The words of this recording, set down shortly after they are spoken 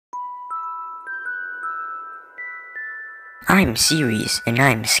I'm serious and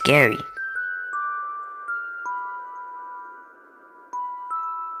I'm scary.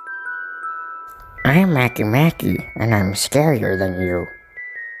 I'm Mackie Mackie, and I'm scarier than you.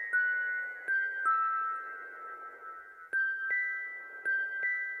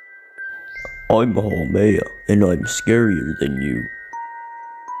 I'm Mahamea, and I'm scarier than you.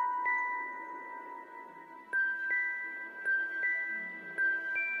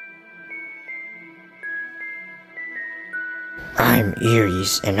 I'm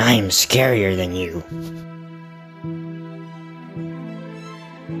Aries, and I'm scarier than you.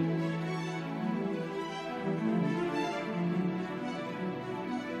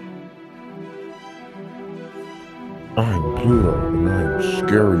 I'm Pluto, and I'm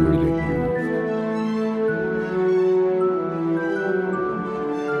scarier than you.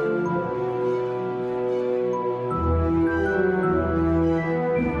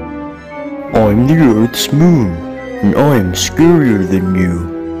 I'm the Earth's moon, and I'm scarier than you.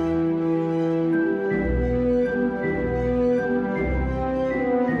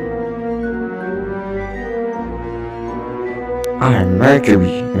 I'm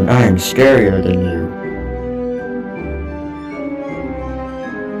Mercury, and I'm scarier than you.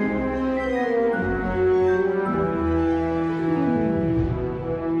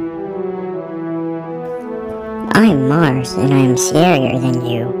 I'm Mars, and I'm scarier than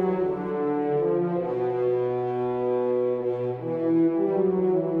you.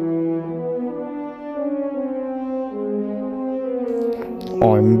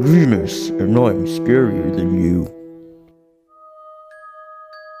 I'm Venus, and I'm scarier than you.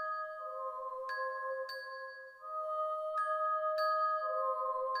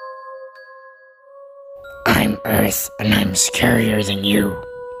 I'm Earth, and I'm scarier than you.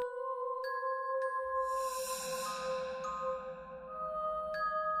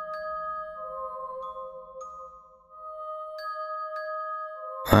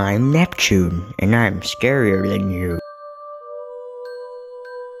 I'm Neptune and I'm scarier than you.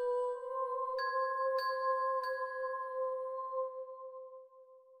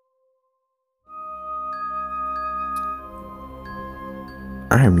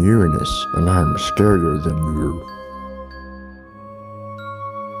 I'm Uranus, and I'm scarier than you.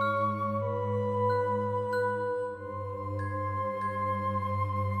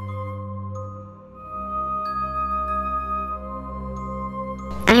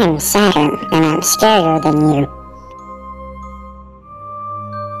 I'm Saturn, and I'm scarier than you.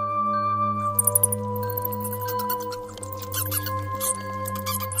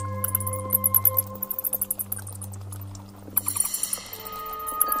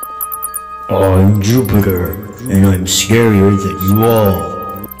 I'm Jupiter, and I'm scarier than you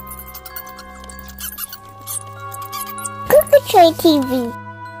all. Cuckoo TV.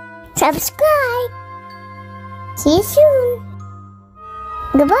 Subscribe. See you soon.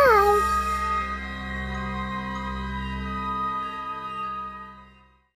 Goodbye.